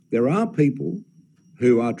There are people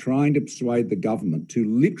who are trying to persuade the government to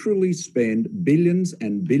literally spend billions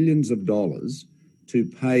and billions of dollars to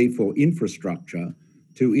pay for infrastructure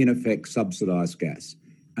to, in effect, subsidise gas.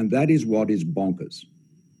 And that is what is bonkers,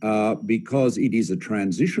 because it is a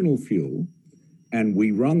transitional fuel, and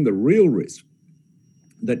we run the real risk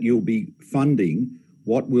that you'll be funding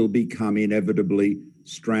what will become inevitably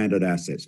stranded assets.